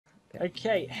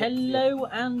Okay, hello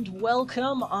and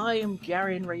welcome. I am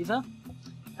Gar1on,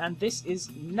 and this is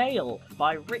Nail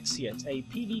by Rixiot, a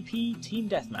PvP Team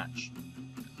Deathmatch.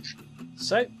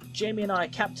 So, Jamie and I are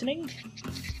captaining.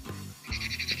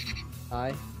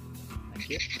 Hi. Thank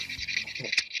you.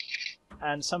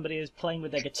 And somebody is playing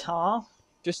with their guitar.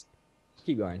 Just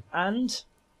keep going. And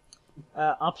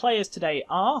our players today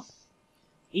are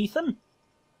Ethan.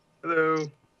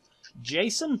 Hello.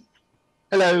 Jason.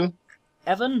 Hello.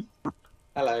 Evan.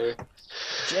 Hello.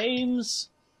 James.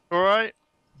 Alright.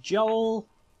 Joel.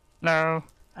 No.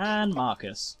 And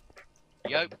Marcus.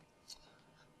 Yo.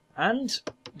 And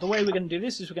the way we're going to do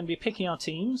this is we're going to be picking our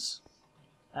teams,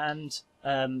 and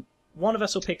one of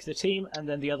us will pick the team, and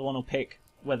then the other one will pick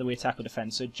whether we attack or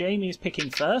defend. So Jamie is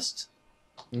picking first.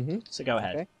 So go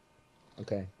ahead.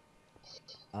 Okay.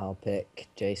 I'll pick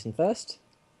Jason first.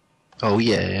 Oh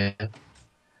yeah.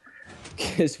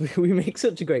 Because we make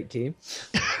such a great team.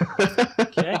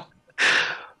 Okay.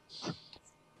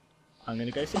 I'm going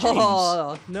to go for James.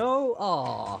 Oh, no.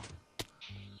 Oh.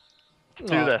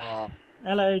 Do this.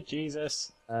 Hello,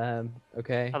 Jesus.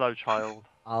 Okay. Hello, child.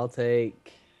 I'll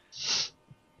take... Is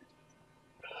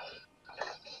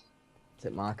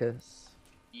it Marcus?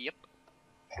 Yep.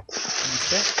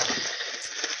 Okay.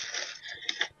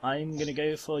 I'm going to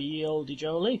go for ye olde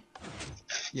Jolie.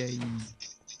 Yay.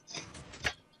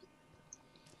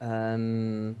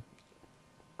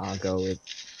 I'll go with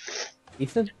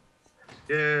Ethan.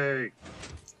 Yay.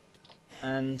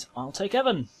 And I'll take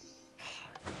Evan.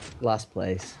 Last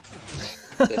place.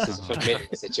 This is a familiar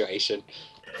situation.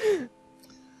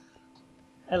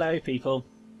 Hello, people.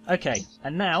 Okay,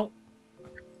 and now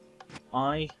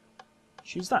I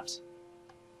choose that.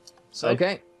 So,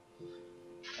 Okay.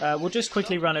 we'll just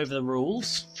quickly run over the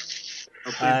rules.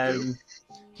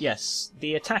 Yes,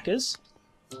 the attackers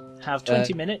have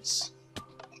 20 minutes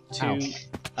to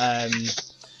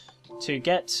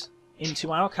get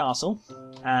into our castle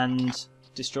and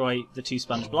destroy the 2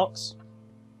 sponge blocks.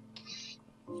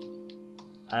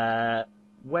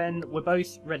 When we're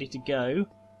both ready to go,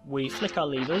 we flick our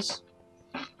levers,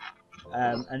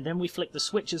 and then we flick the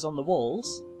switches on the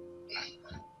walls,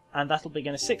 and that'll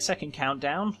begin a 6-second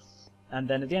countdown. And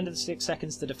then at the end of the 6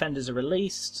 seconds, the defenders are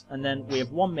released, and then we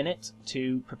have 1 minute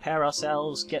to prepare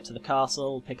ourselves, get to the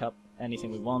castle, pick up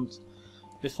anything we want,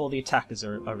 before the attackers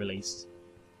are released.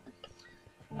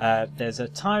 There's a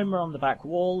timer on the back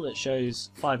wall that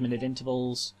shows 5-minute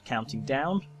intervals counting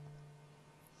down.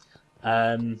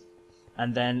 And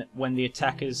then when the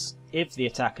attackers, if the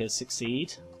attackers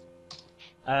succeed...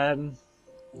 I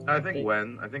think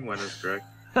when is correct.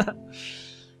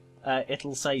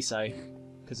 it'll say so,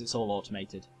 because it's all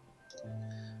automated.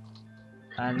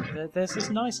 And there's this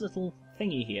nice little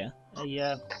thingy here,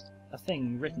 a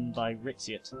thing written by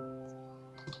Rixiot.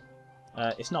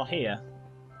 It's not here.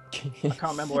 I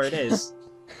can't remember where it is.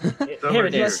 Here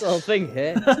it Nice is. little thing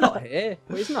here. It's not here,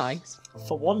 but it's nice.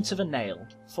 For want of a nail.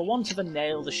 For want of a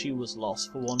nail, the shoe was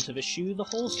lost. For want of a shoe, the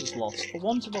horse was lost. For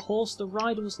want of a horse, the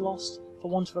rider was lost. For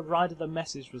want of a rider, the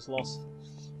message was lost.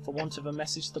 For want of a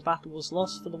message, the battle was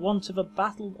lost. For the want of a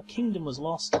battle, a kingdom was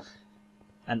lost.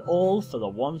 And all for the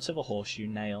want of a horseshoe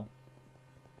nail.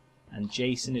 And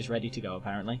Jason is ready to go,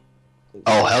 apparently.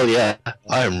 Oh hell yeah!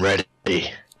 I am ready.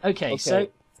 Okay, so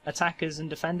attackers and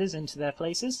defenders into their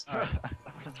places.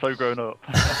 So grown up.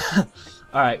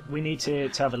 Alright, we need to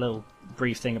have a little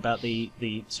brief thing about the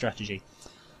strategy.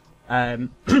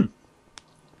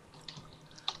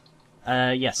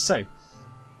 Yes, so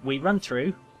we run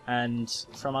through, and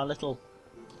from our little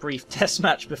brief test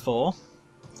match before,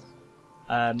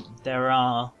 there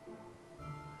are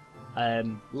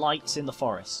lights in the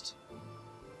forest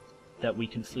that we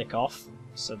can flick off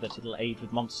so that it'll aid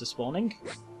with monster spawning.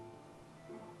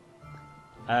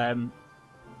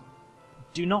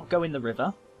 Do not go in the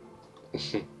river.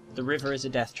 The river is a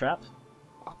death trap.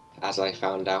 As I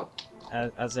found out.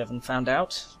 As Evan found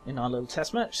out in our little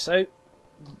test match. So,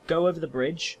 go over the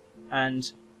bridge, and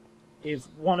if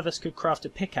one of us could craft a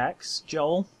pickaxe,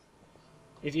 Joel,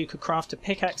 if you could craft a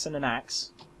pickaxe and an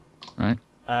axe, Right.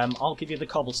 I'll give you the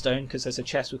cobblestone, because there's a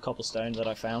chest with cobblestone that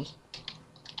I found.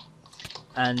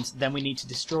 And then we need to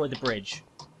destroy the bridge,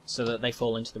 so that they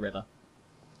fall into the river.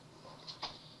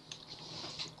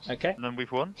 Okay? And then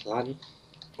we've won. Plan.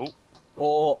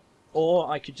 Or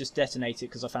I could just detonate it,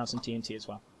 because I found some TNT as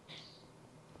well.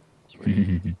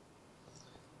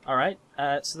 Alright,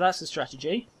 so that's the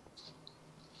strategy.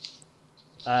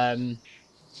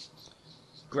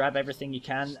 Grab everything you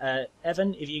can.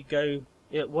 Evan, if you go...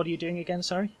 What are you doing again,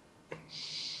 sorry?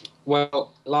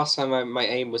 Well, last time my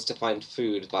aim was to find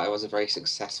food, but I wasn't very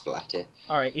successful at it.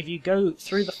 Alright, if you go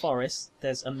through the forest,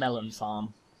 there's a melon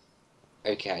farm.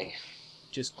 Okay.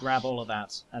 Just grab all of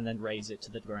that and then raise it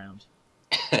to the ground.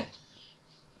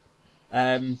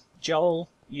 Joel,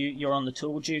 you're on the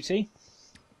tool duty.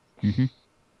 Mm-hmm.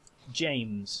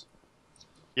 James,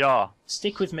 Yeah.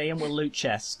 stick with me and we'll loot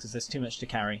chests because there's too much to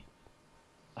carry.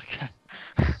 Okay.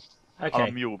 Okay. I'm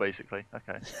a mule, basically.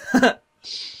 Okay.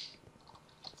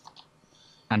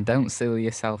 And don't seal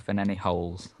yourself in any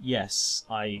holes. Yes,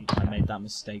 I made that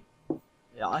mistake.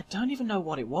 I don't even know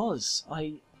what it was.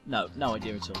 No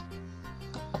idea at all.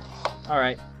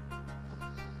 Alright.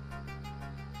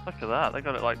 Look at that. They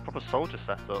got it like proper soldier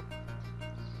setup.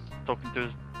 Talking to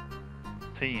his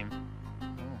team.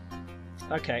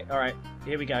 Okay, alright.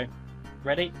 Here we go.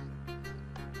 Ready?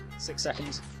 6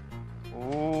 seconds.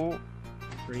 Ooh.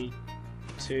 3,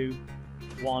 2,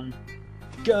 1,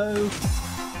 go!